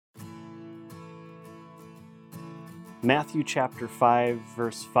Matthew chapter 5,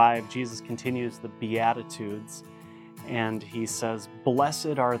 verse 5, Jesus continues the Beatitudes, and he says,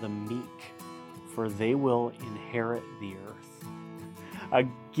 "Blessed are the meek, for they will inherit the earth."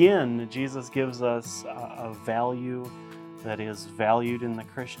 Again, Jesus gives us a value that is valued in the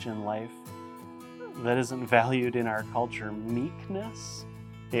Christian life that isn't valued in our culture: meekness.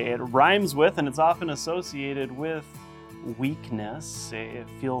 It rhymes with, and it's often associated with, weakness. It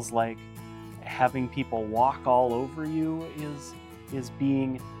feels like having people walk all over you is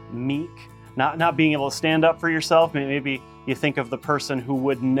being meek. Not being able to stand up for yourself. Maybe you think of the person who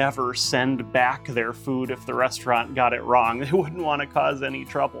would never send back their food if the restaurant got it wrong. They wouldn't want to cause any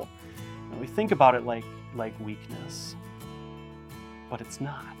trouble. And we think about it like weakness, but it's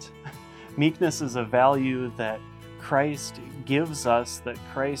not. Meekness is a value that Christ gives us, that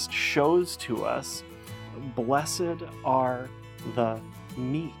Christ shows to us. Blessed are the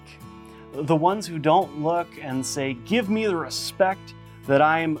meek. The ones who don't look and say, "Give me the respect that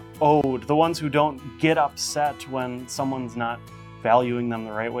I'm owed." The ones who don't get upset when someone's not valuing them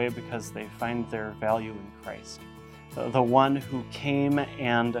the right way because they find their value in Christ. The one who came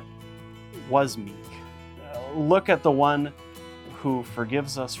and was meek. Look at the one who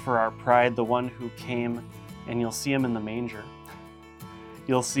forgives us for our pride, the one who came, and you'll see him in the manger.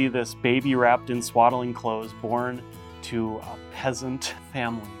 You'll see this baby wrapped in swaddling clothes, born to a peasant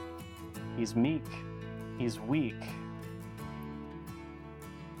family. He's meek, he's weak,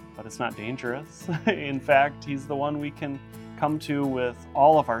 but it's not dangerous. In fact, he's the one we can come to with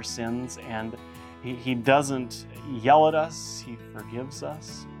all of our sins, and he doesn't yell at us, he forgives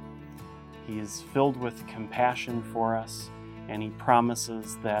us. He's filled with compassion for us, and he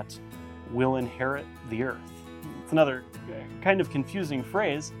promises that we'll inherit the earth. It's another kind of confusing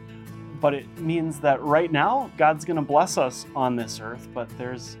phrase, but it means that right now, God's going to bless us on this earth, but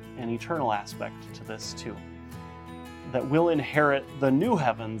there's an eternal aspect to this too. That we'll inherit the new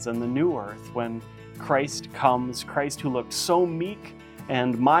heavens and the new earth when Christ comes. Christ, who looked so meek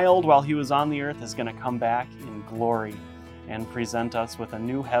and mild while he was on the earth, is going to come back in glory and present us with a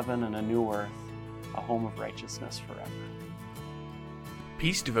new heaven and a new earth, a home of righteousness forever.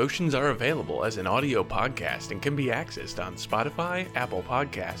 Peace Devotions are available as an audio podcast and can be accessed on Spotify, Apple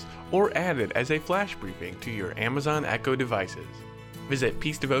Podcasts, or added as a flash briefing to your Amazon Echo devices. Visit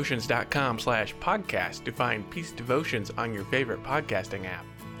peacedevotions.com/podcast to find Peace Devotions on your favorite podcasting app,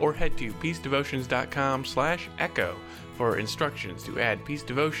 or head to peacedevotions.com/echo for instructions to add Peace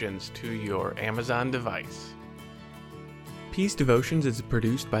Devotions to your Amazon device. Peace Devotions is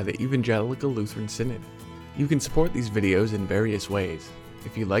produced by the Evangelical Lutheran Synod. You can support these videos in various ways.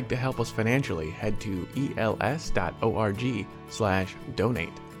 If you'd like to help us financially, head to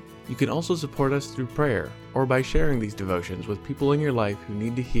els.org/donate. You can also support us through prayer or by sharing these devotions with people in your life who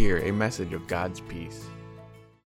need to hear a message of God's peace.